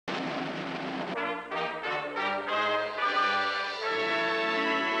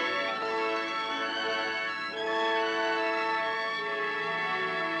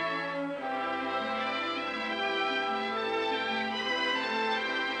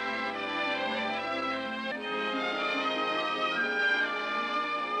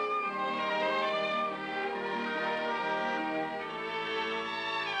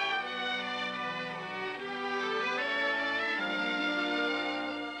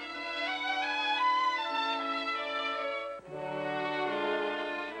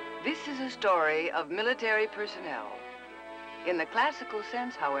This is a story of military personnel. In the classical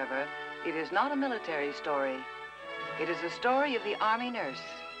sense, however, it is not a military story. It is a story of the Army nurse,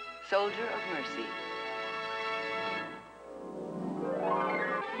 soldier of mercy.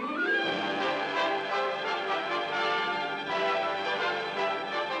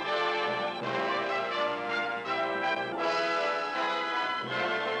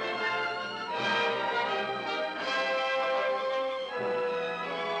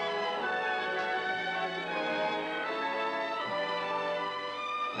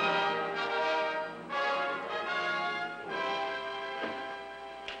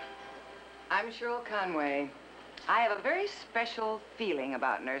 I'm Cheryl Conway. I have a very special feeling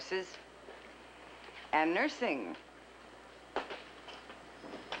about nurses and nursing.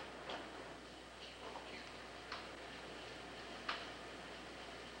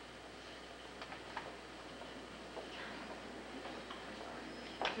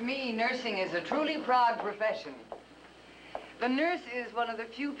 To me, nursing is a truly proud profession. The nurse is one of the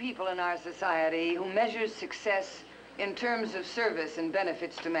few people in our society who measures success in terms of service and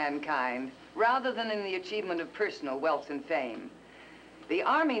benefits to mankind, rather than in the achievement of personal wealth and fame. The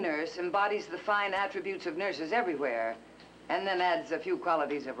Army nurse embodies the fine attributes of nurses everywhere, and then adds a few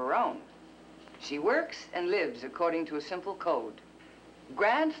qualities of her own. She works and lives according to a simple code.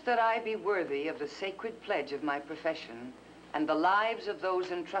 Grant that I be worthy of the sacred pledge of my profession and the lives of those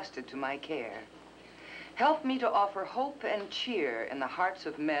entrusted to my care. Help me to offer hope and cheer in the hearts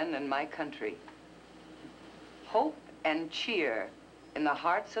of men and my country. Hope and cheer in the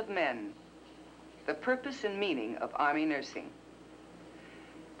hearts of men. The purpose and meaning of Army nursing.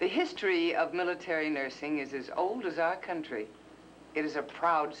 The history of military nursing is as old as our country. It is a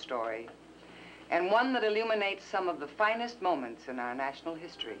proud story, and one that illuminates some of the finest moments in our national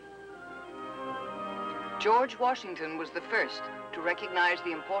history. George Washington was the first to recognize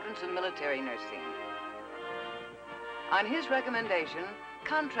the importance of military nursing. On his recommendation,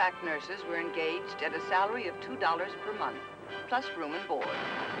 contract nurses were engaged at a salary of $2 per month, plus room and board.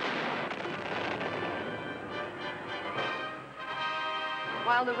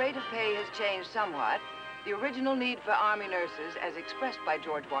 While the rate of pay has changed somewhat, the original need for Army nurses, as expressed by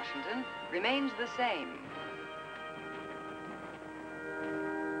George Washington, remains the same.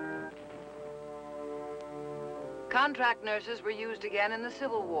 Contract nurses were used again in the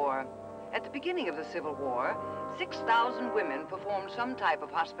Civil War. At the beginning of the Civil War, 6,000 women performed some type of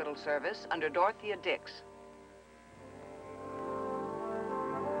hospital service under Dorothea Dix.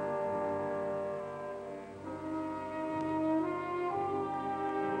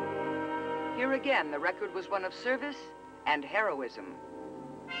 Here again, the record was one of service and heroism.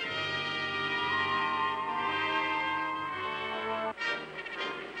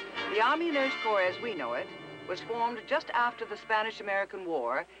 The Army Nurse Corps, as we know it, was formed just after the Spanish-American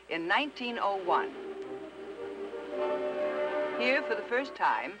War in 1901. Here, for the first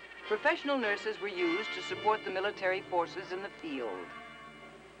time, professional nurses were used to support the military forces in the field.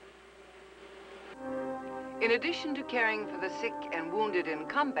 In addition to caring for the sick and wounded in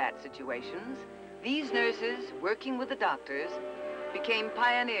combat situations, these nurses, working with the doctors, became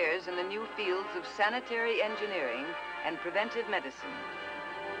pioneers in the new fields of sanitary engineering and preventive medicine.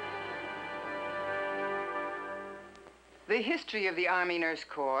 The history of the Army Nurse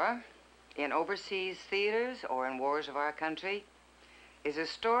Corps, in overseas theaters or in wars of our country, is a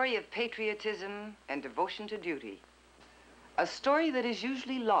story of patriotism and devotion to duty. A story that is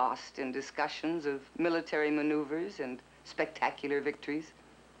usually lost in discussions of military maneuvers and spectacular victories.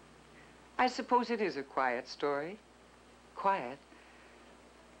 I suppose it is a quiet story. Quiet,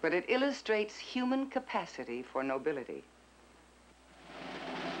 but it illustrates human capacity for nobility.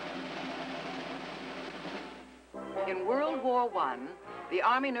 In World War I, the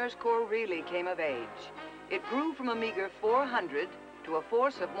Army Nurse Corps really came of age. It grew from a meager 400 to a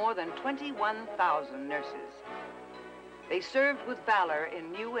force of more than 21,000 nurses. They served with valor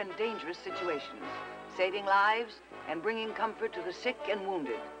in new and dangerous situations, saving lives and bringing comfort to the sick and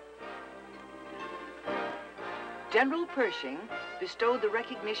wounded. General Pershing bestowed the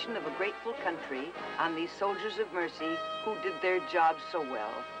recognition of a grateful country on these soldiers of mercy who did their job so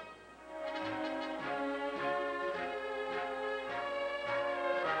well.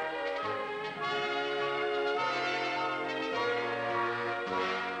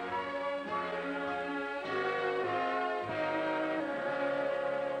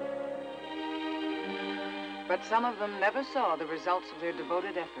 But some of them never saw the results of their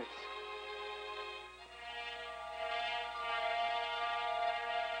devoted efforts.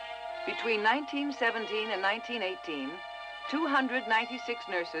 Between 1917 and 1918, 296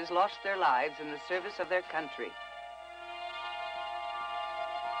 nurses lost their lives in the service of their country.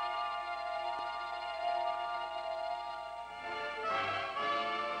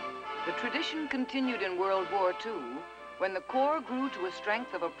 The tradition continued in World War II when the Corps grew to a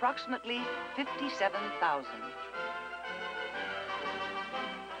strength of approximately 57,000.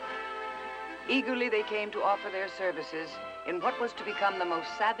 Eagerly they came to offer their services in what was to become the most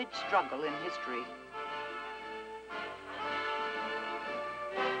savage struggle in history.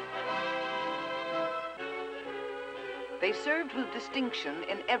 They served with distinction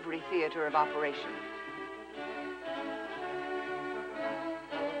in every theater of operation.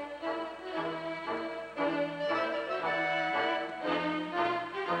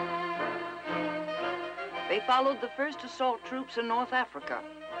 They followed the first assault troops in North Africa.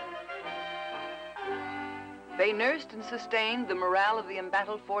 They nursed and sustained the morale of the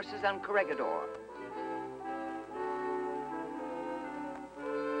embattled forces on Corregidor.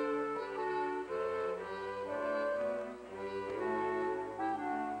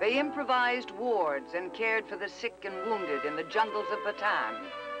 They improvised wards and cared for the sick and wounded in the jungles of Bataan.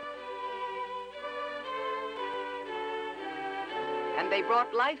 And they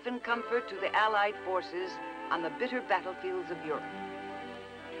brought life and comfort to the Allied forces on the bitter battlefields of Europe.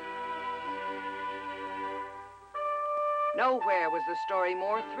 Nowhere was the story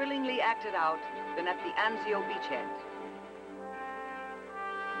more thrillingly acted out than at the Anzio beachhead.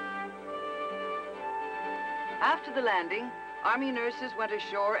 After the landing, Army nurses went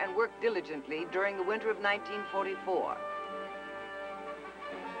ashore and worked diligently during the winter of 1944.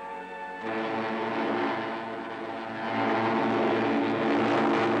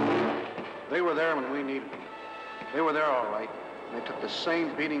 They were there when we needed them. They were there all right, and they took the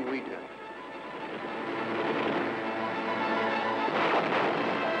same beating we did.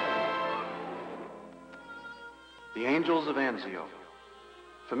 The angels of Anzio,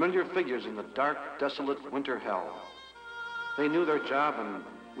 familiar figures in the dark, desolate winter hell. They knew their job, and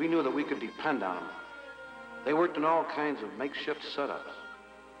we knew that we could depend on them. They worked in all kinds of makeshift setups,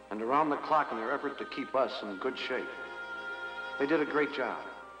 and around the clock in their effort to keep us in good shape. They did a great job,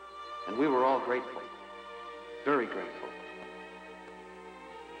 and we were all grateful, very grateful.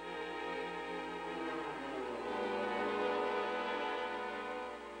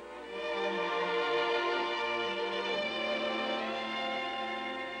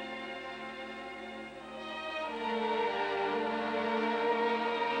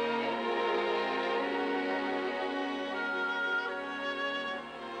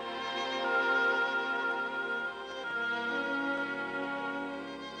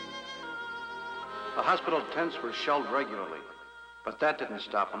 The hospital tents were shelled regularly, but that didn't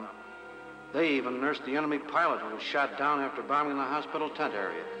stop them. They even nursed the enemy pilot who was shot down after bombing the hospital tent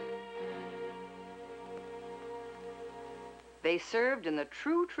area. They served in the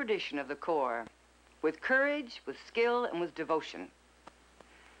true tradition of the Corps, with courage, with skill, and with devotion.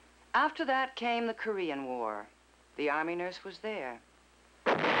 After that came the Korean War. The Army nurse was there.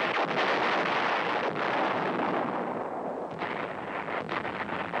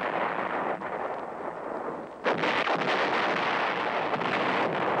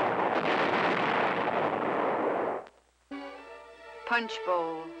 Punch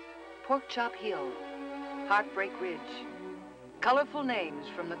Bowl, Pork Chop Hill, Heartbreak Ridge. Colorful names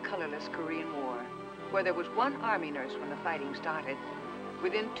from the colorless Korean War, where there was one Army nurse when the fighting started.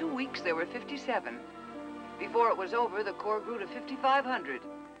 Within 2 weeks, there were 57. Before it was over, the Corps grew to 5,500.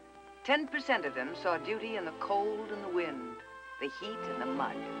 10% of them saw duty in the cold and the wind, the heat and the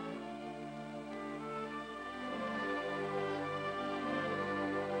mud.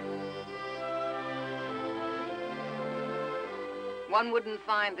 One wouldn't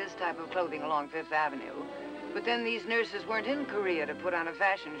find this type of clothing along Fifth Avenue, but then these nurses weren't in Korea to put on a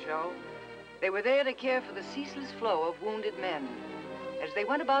fashion show. They were there to care for the ceaseless flow of wounded men. As they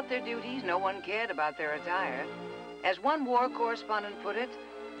went about their duties, no one cared about their attire. As one war correspondent put it,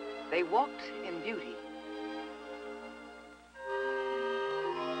 they walked in beauty.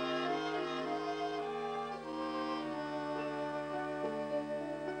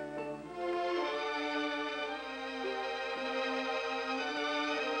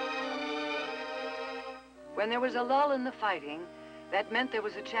 When there was a lull in the fighting, that meant there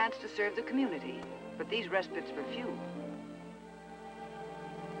was a chance to serve the community, but these respites were few.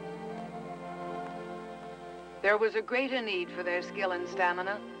 There was a greater need for their skill and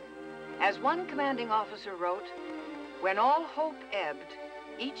stamina. As one commanding officer wrote, when all hope ebbed,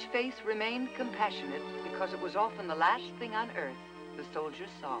 each face remained compassionate because it was often the last thing on earth the soldiers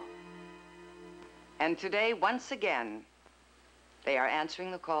saw. And today, once again, they are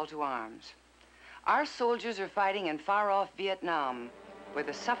answering the call to arms. Our soldiers are fighting in far-off Vietnam, where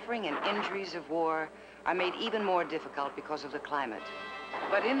the suffering and injuries of war are made even more difficult because of the climate.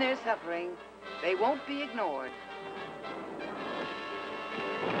 But in their suffering, they won't be ignored.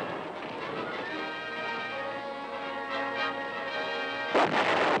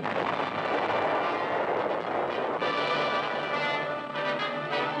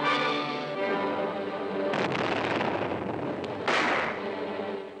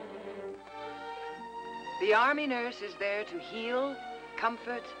 Army nurse is there to heal,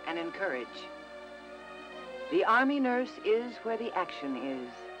 comfort, and encourage. The Army nurse is where the action is,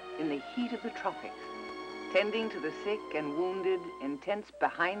 in the heat of the tropics, tending to the sick and wounded in tents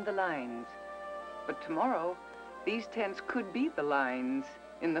behind the lines. But tomorrow, these tents could be the lines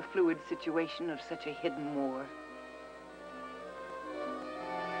in the fluid situation of such a hidden war.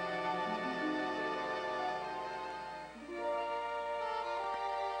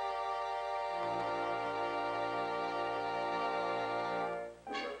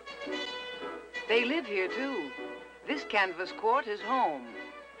 They live here, too. This canvas court is home,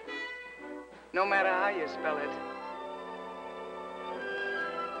 no matter how you spell it.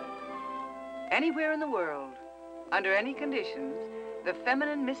 Anywhere in the world, under any conditions, the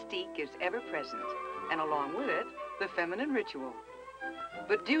feminine mystique is ever present, and along with it, the feminine ritual.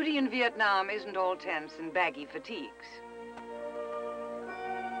 But duty in Vietnam isn't all tense and baggy fatigues.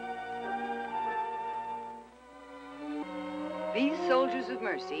 These soldiers of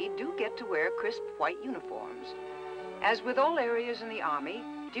mercy do get to wear crisp white uniforms. As with all areas in the Army,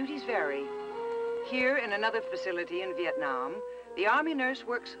 duties vary. Here, in another facility in Vietnam, the Army nurse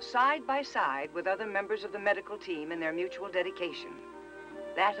works side by side with other members of the medical team in their mutual dedication,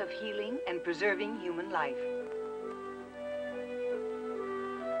 that of healing and preserving human life.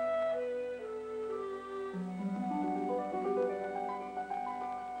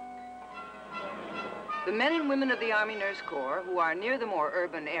 The men and women of the Army Nurse Corps, who are near the more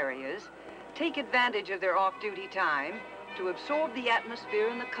urban areas, take advantage of their off-duty time to absorb the atmosphere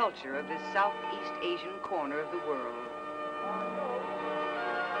and the culture of this Southeast Asian corner of the world.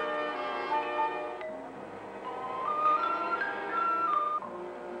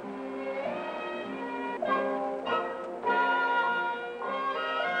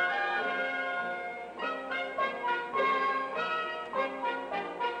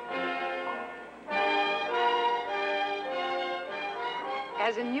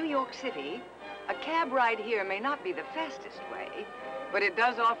 As in New York City, a cab ride here may not be the fastest way, but it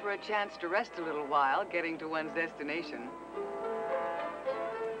does offer a chance to rest a little while getting to one's destination.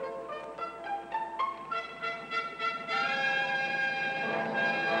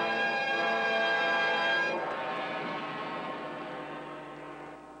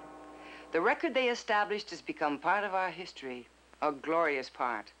 The record they established has become part of our history, a glorious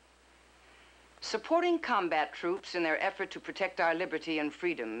part. Supporting combat troops in their effort to protect our liberty and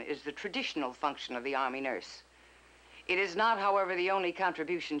freedom is the traditional function of the Army nurse. It is not, however, the only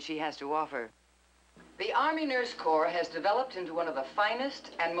contribution she has to offer. The Army Nurse Corps has developed into one of the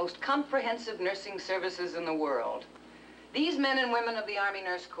finest and most comprehensive nursing services in the world. These men and women of the Army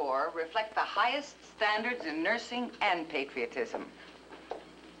Nurse Corps reflect the highest standards in nursing and patriotism.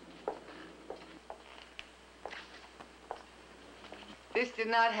 This did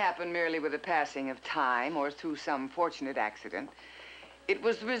not happen merely with the passing of time or through some fortunate accident. It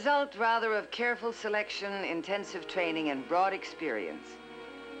was the result rather of careful selection, intensive training, and broad experience.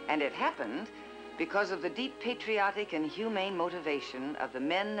 And it happened because of the deep patriotic and humane motivation of the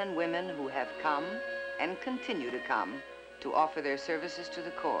men and women who have come and continue to come to offer their services to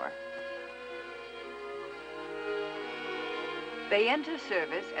the Corps. They enter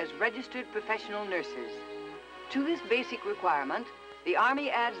service as registered professional nurses. To this basic requirement, the Army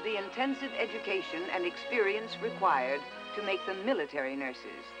adds the intensive education and experience required to make them military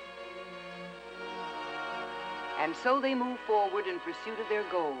nurses. And so they move forward in pursuit of their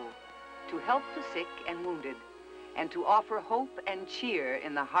goal, to help the sick and wounded, and to offer hope and cheer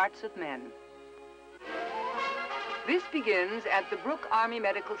in the hearts of men. This begins at the Brooke Army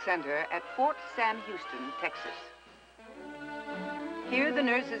Medical Center at Fort Sam Houston, Texas. Here, the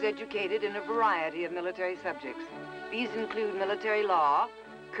nurse is educated in a variety of military subjects. These include military law,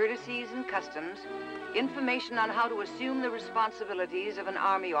 courtesies and customs, information on how to assume the responsibilities of an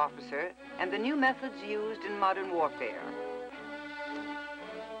Army officer, and the new methods used in modern warfare.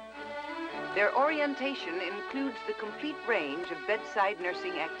 Their orientation includes the complete range of bedside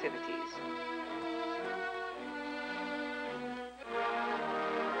nursing activities.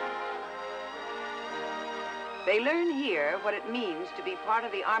 They learn here what it means to be part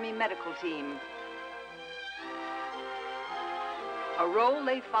of the Army medical team, a role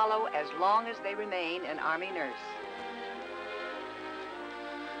they follow as long as they remain an Army nurse.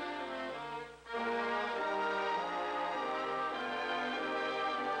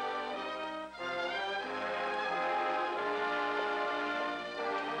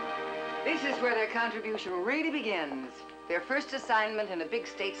 This is where their contribution really begins, their first assignment in a big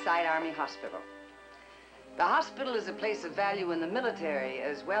stateside Army hospital. The hospital is a place of value in the military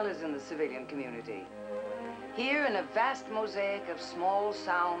as well as in the civilian community. Here, in a vast mosaic of small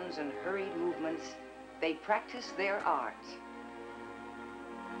sounds and hurried movements, they practice their art.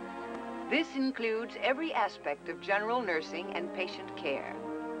 This includes every aspect of general nursing and patient care.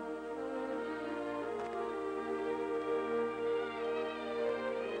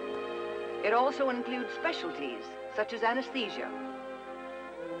 It also includes specialties such as anesthesia,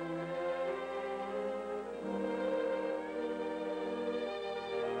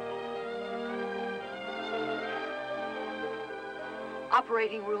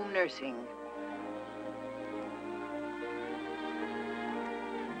 operating room nursing,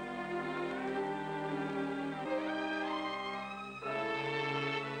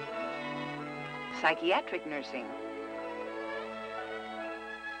 psychiatric nursing,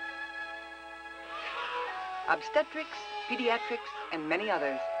 obstetrics, pediatrics, and many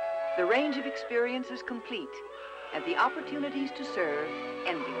others. The range of experience is complete, and the opportunities to serve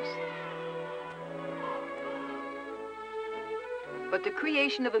endless. But the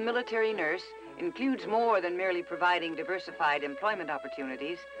creation of a military nurse includes more than merely providing diversified employment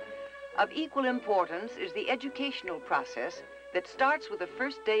opportunities. Of equal importance is the educational process that starts with the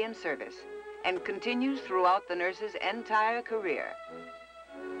first day in service and continues throughout the nurse's entire career.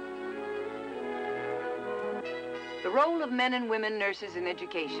 The role of men and women nurses in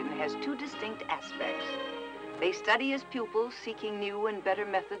education has two distinct aspects. They study as pupils seeking new and better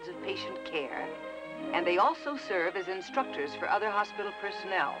methods of patient care, and they also serve as instructors for other hospital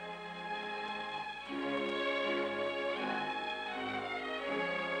personnel.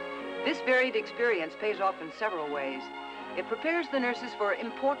 This varied experience pays off in several ways. It prepares the nurses for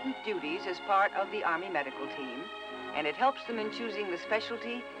important duties as part of the Army medical team, and it helps them in choosing the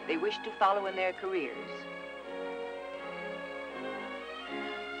specialty they wish to follow in their careers.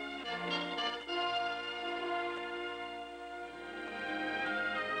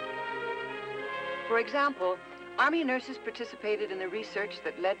 For example, Army nurses participated in the research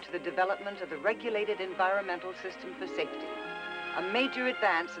that led to the development of the regulated environmental system for safety, a major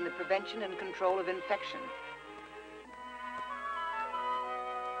advance in the prevention and control of infection.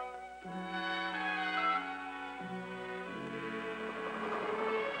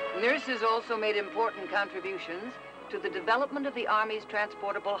 Nurses also made important contributions to the development of the Army's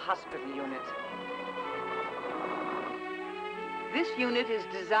transportable hospital unit. This unit is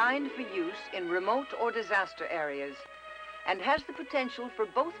designed for use in remote or disaster areas and has the potential for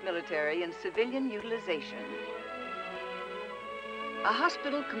both military and civilian utilization. A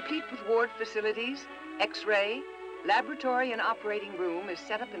hospital complete with ward facilities, X-ray, laboratory, and operating room is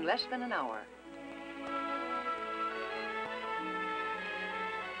set up in less than an hour.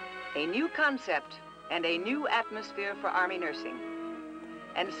 A new concept and a new atmosphere for Army nursing.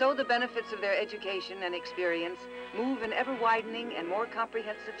 And so the benefits of their education and experience move in ever-widening and more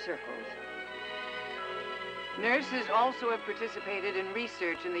comprehensive circles. Nurses also have participated in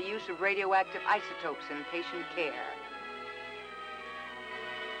research in the use of radioactive isotopes in patient care,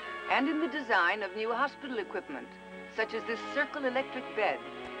 and in the design of new hospital equipment, such as this circle electric bed,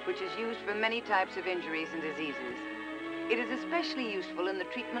 which is used for many types of injuries and diseases. It is especially useful in the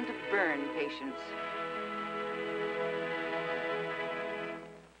treatment of burn patients.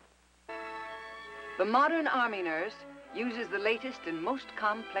 The modern Army nurse uses the latest and most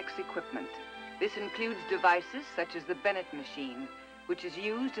complex equipment. This includes devices such as the Bennett machine, which is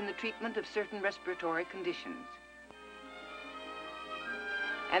used in the treatment of certain respiratory conditions,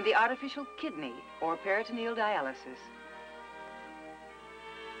 and the artificial kidney or peritoneal dialysis.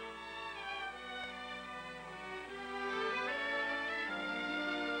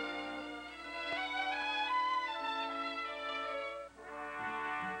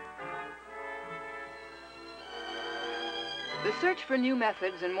 The search for new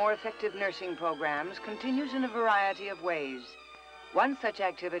methods and more effective nursing programs continues in a variety of ways. One such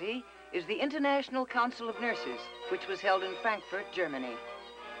activity is the International Council of Nurses, which was held in Frankfurt, Germany.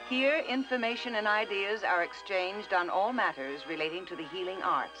 Here, information and ideas are exchanged on all matters relating to the healing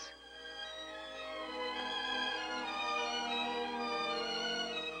arts.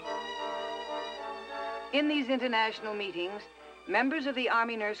 In these international meetings, members of the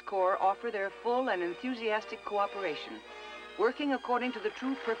Army Nurse Corps offer their full and enthusiastic cooperation. Working according to the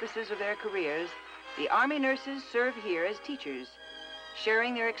true purposes of their careers, the Army nurses serve here as teachers,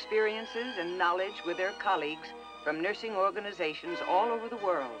 sharing their experiences and knowledge with their colleagues from nursing organizations all over the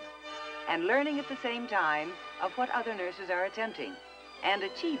world, and learning at the same time of what other nurses are attempting and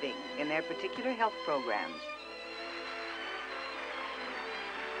achieving in their particular health programs.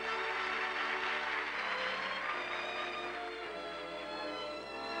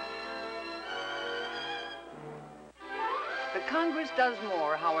 The Congress does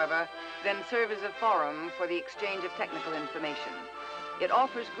more, however, than serve as a forum for the exchange of technical information. It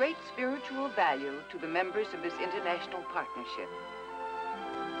offers great spiritual value to the members of this international partnership.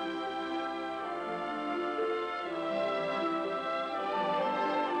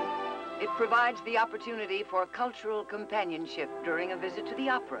 It provides the opportunity for cultural companionship during a visit to the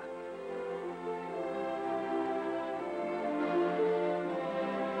opera.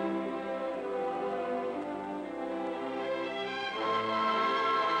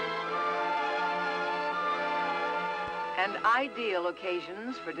 And ideal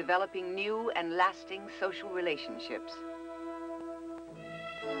occasions for developing new and lasting social relationships.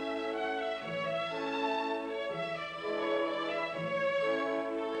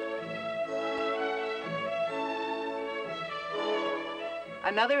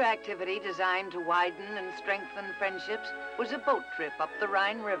 Another activity designed to widen and strengthen friendships was a boat trip up the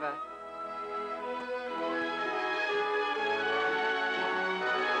Rhine River.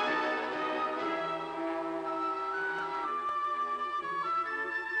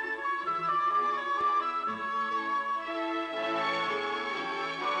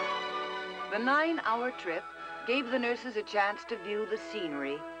 The 9-hour trip gave the nurses a chance to view the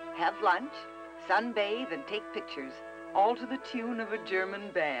scenery, have lunch, sunbathe, and take pictures, all to the tune of a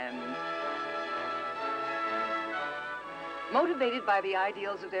German band. Motivated by the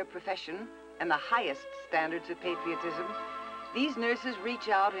ideals of their profession and the highest standards of patriotism, these nurses reach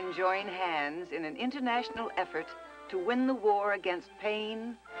out and join hands in an international effort to win the war against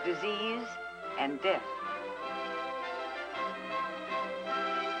pain, disease, and death.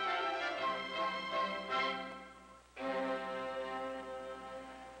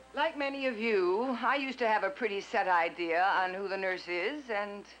 Like many of you, I used to have a pretty set idea on who the nurse is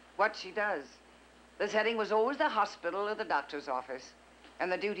and what she does. The setting was always the hospital or the doctor's office,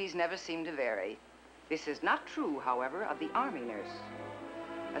 and the duties never seemed to vary. This is not true, however, of the Army nurse.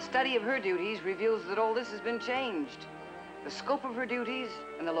 A study of her duties reveals that all this has been changed. The scope of her duties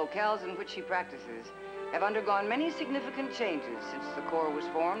and the locales in which she practices have undergone many significant changes since the Corps was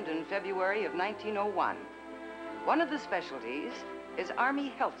formed in February of 1901. One of the specialties is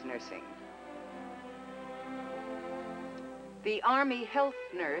Army health nursing. The Army health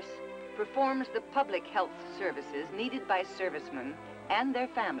nurse performs the public health services needed by servicemen and their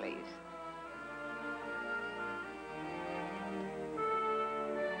families.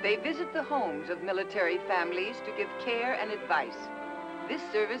 They visit the homes of military families to give care and advice. This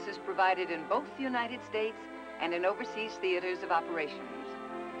service is provided in both the United States and in overseas theaters of operations.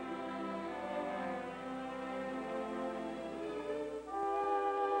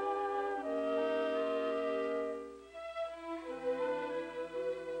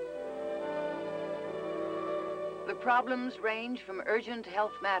 The problems range from urgent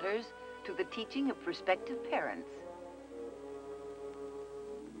health matters to the teaching of prospective parents.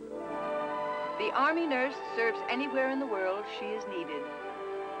 The Army nurse serves anywhere in the world she is needed.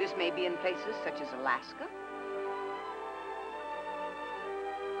 This may be in places such as Alaska,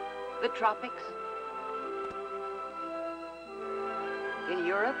 the tropics, in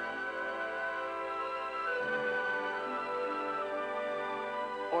Europe,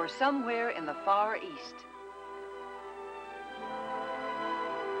 or somewhere in the Far East.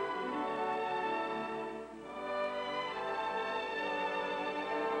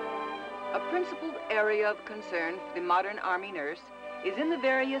 A principal area of concern for the modern Army nurse is in the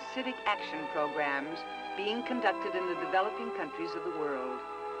various civic action programs being conducted in the developing countries of the world.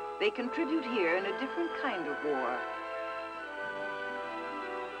 They contribute here in a different kind of war.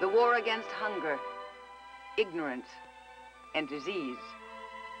 The war against hunger, ignorance, and disease.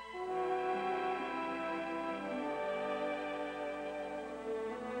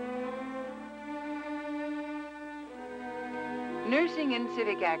 Nursing in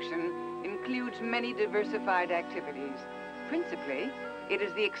civic action includes many diversified activities. Principally, it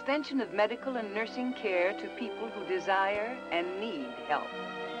is the extension of medical and nursing care to people who desire and need help.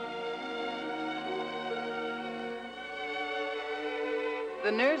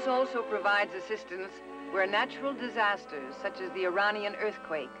 The nurse also provides assistance where natural disasters, such as the Iranian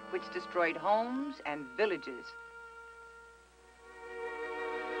earthquake, which destroyed homes and villages.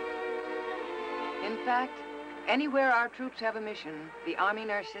 In fact, anywhere our troops have a mission, the Army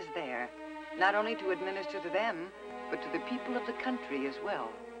nurse is there, not only to administer to them, but to the people of the country as well.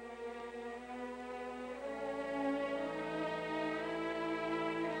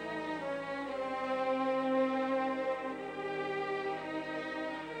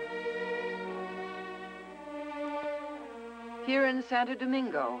 Here in Santo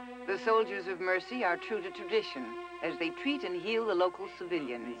Domingo, the soldiers of mercy are true to tradition as they treat and heal the local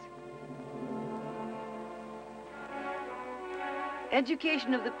civilians.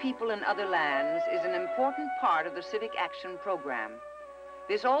 Education of the people in other lands is an important part of the civic action program.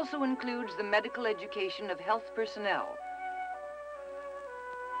 This also includes the medical education of health personnel.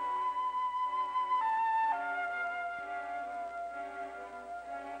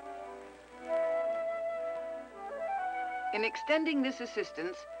 In extending this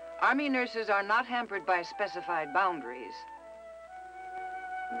assistance, Army nurses are not hampered by specified boundaries.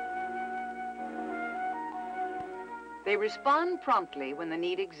 They respond promptly when the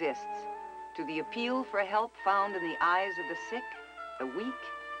need exists to the appeal for help found in the eyes of the sick, the weak,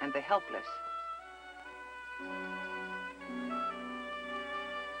 and the helpless.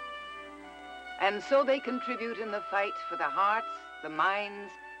 And so they contribute in the fight for the hearts, the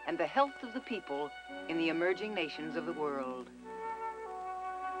minds, and the health of the people in the emerging nations of the world.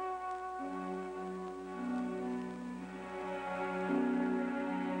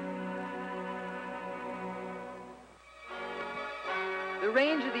 The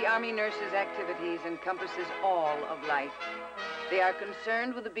range of the Army nurses' activities encompasses all of life. They are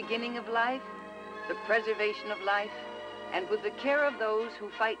concerned with the beginning of life, the preservation of life, and with the care of those who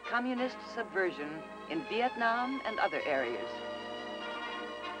fight communist subversion in Vietnam and other areas.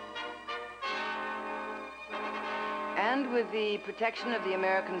 And with the protection of the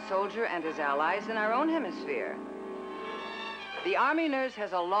American soldier and his allies in our own hemisphere. The Army nurse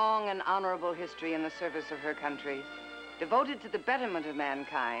has a long and honorable history in the service of her country. Devoted to the betterment of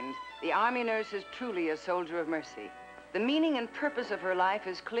mankind, the Army nurse is truly a soldier of mercy. The meaning and purpose of her life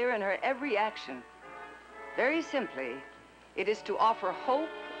is clear in her every action. Very simply, it is to offer hope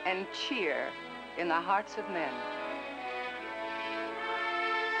and cheer in the hearts of men.